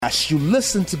As you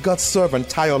listen to God's servant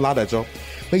Tayo Ladajo,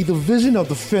 may the vision of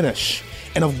the finish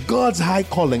and of God's high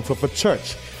calling for the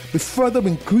church be further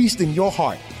increased in your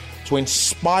heart to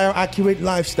inspire accurate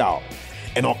lifestyle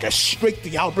and orchestrate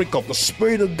the outbreak of the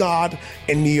Spirit of God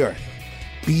in the earth.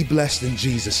 Be blessed in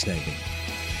Jesus' name.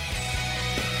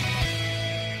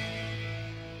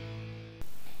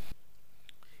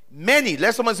 Many,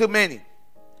 let someone say many,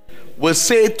 will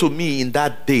say to me in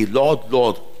that day, Lord,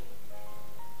 Lord,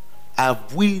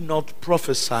 have we not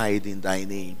prophesied in thy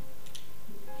name?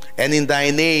 And in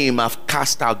thy name have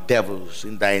cast out devils,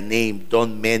 in thy name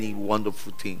done many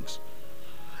wonderful things.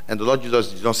 And the Lord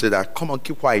Jesus did not say that, come on,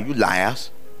 keep quiet, you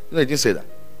liars. No, he didn't say that.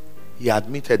 He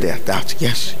admitted that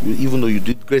yes, even though you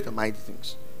did great and mighty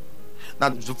things. Now,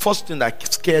 the first thing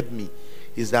that scared me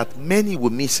is that many will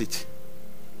miss it.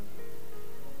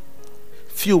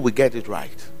 Few will get it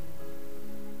right.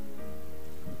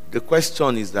 The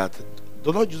question is that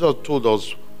the Lord Jesus told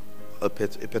us a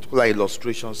particular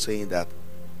illustration saying that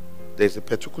there's a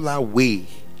particular way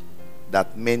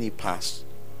that many pass.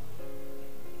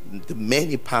 The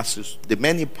many pass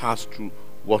through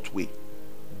what way?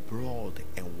 Broad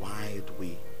and wide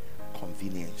way.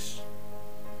 Convenience.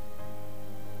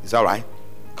 Is that right?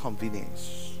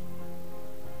 Convenience.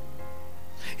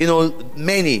 You know,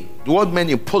 many, the word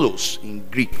many, polos in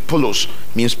Greek, polos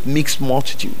means mixed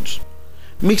multitudes.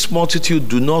 Mixed multitude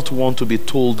do not want to be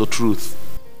told the truth.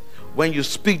 When you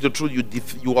speak the truth,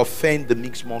 you offend the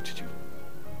mixed multitude.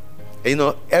 And you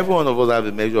know, every one of us have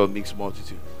a measure of mixed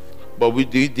multitude. But with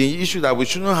the issue that we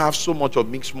shouldn't have so much of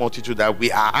mixed multitude that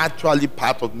we are actually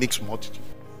part of mixed multitude.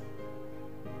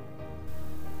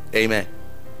 Amen.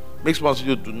 Mixed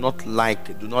multitude do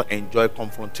not enjoy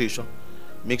confrontation.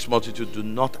 Mixed multitude do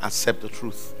not accept the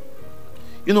truth.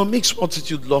 You know, mixed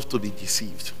multitude love to be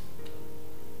deceived.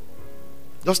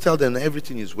 Just tell them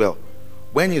everything is well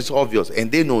when it's obvious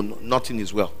and they know nothing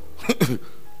is well. You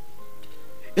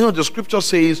know, the scripture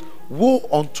says, woe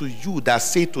unto you that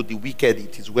say to the wicked,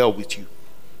 it is well with you.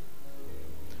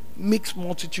 Mixed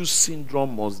multitude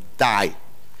syndrome must die.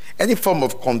 Any form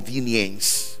of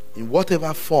convenience, in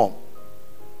whatever form,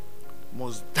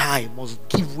 must die, must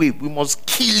give way. We must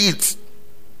kill it.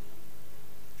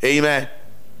 Amen.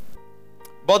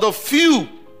 But the few,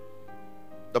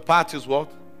 the path is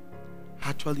what?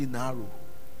 Actually narrow.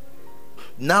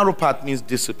 Narrow path means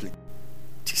discipline.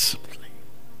 Discipline.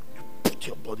 You put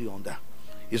your body on that.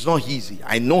 It's not easy.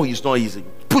 I know it's not easy.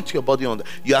 Put your body on that.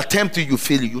 You attempt it, you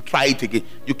fail it, you try it again.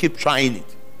 You keep trying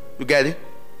it. You get it?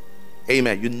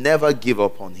 Amen. You never give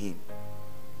up on him.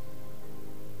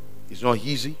 It's not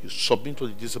easy. You submit to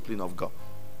the discipline of God.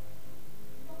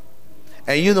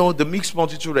 And you know, the mixed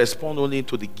multitude respond only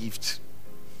to the gift.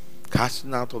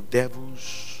 Casting out of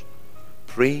devils,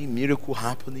 praying, miracle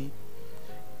happening.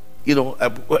 You know,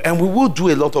 and we will do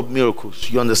a lot of miracles.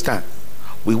 You understand?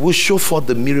 We will show forth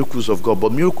the miracles of God,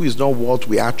 but miracle is not what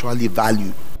we actually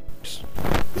value.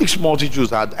 Mixed multitudes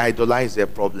had idolized their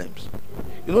problems.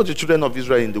 You know, the children of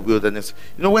Israel in the wilderness,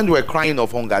 you know, when they were crying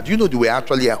of hunger, do you know they were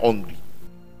actually hungry?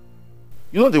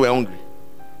 You know they were hungry.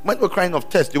 When they were crying of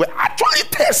thirst, they were actually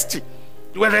thirsty.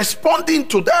 They were responding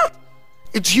to that.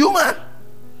 It's human.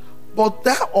 But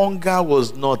that hunger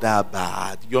was not that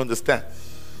bad. You understand?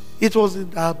 It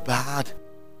wasn't that bad.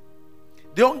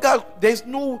 The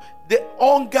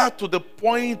hunger to the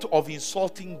point of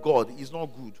insulting God is not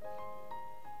good.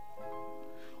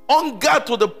 Hunger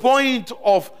to the point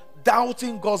of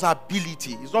doubting God's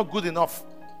ability is not good enough.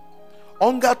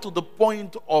 Hunger to the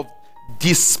point of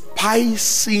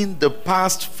despising the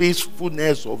past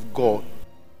faithfulness of God.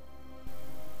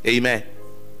 Amen.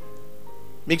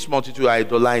 Mixed multitude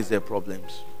idolize their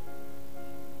problems.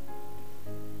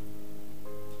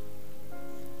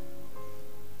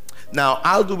 Now,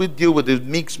 how do we deal with the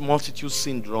mixed multitude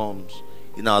syndromes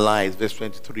in our lives? Verse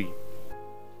 23.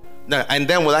 Now, and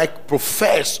then will I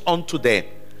profess unto them,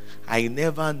 I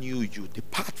never knew you.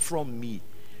 Depart from me,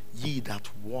 ye that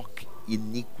walk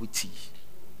iniquity.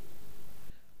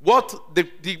 What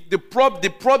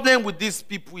the problem with these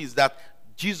people is that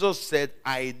Jesus said,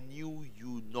 I knew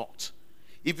you not.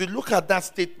 If you look at that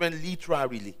statement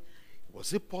literally,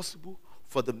 was it possible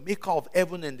for the maker of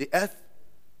heaven and the earth,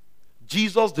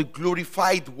 Jesus the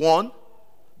glorified one,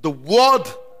 the word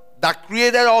that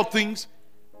created all things,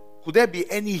 could there be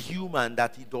any human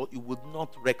that he would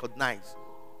not recognize,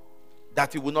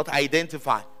 that he would not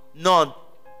identify? None.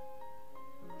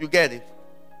 You get it?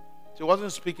 So he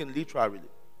wasn't speaking literally.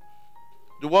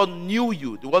 The word knew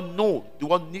you, the word know, the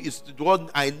word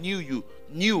I knew you.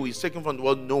 Knew is taken from the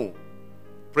word know.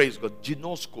 Praise God.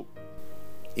 Ginosko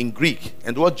in Greek.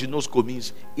 And the word ginosko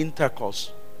means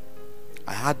intercourse.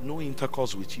 I had no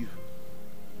intercourse with you.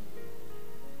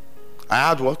 I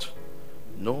had what?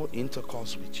 No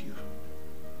intercourse with you.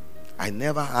 I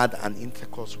never had an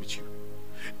intercourse with you.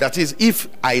 That is, if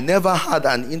I never had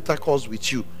an intercourse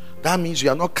with you, that means you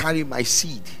are not carrying my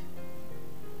seed.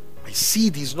 My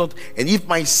seed is not, and if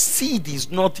my seed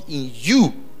is not in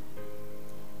you,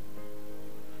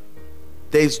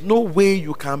 there is no way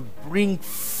you can bring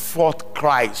forth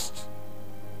Christ.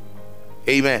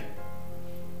 Amen.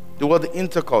 The word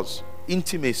intercourse,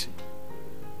 intimacy.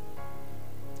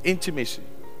 Intimacy.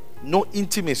 No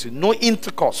intimacy, no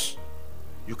intercourse.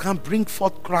 You can't bring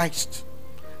forth Christ.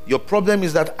 Your problem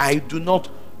is that I do not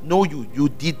know you. You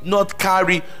did not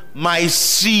carry my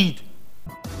seed.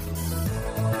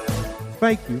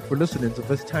 Thank you for listening to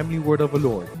this timely word of the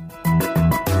Lord.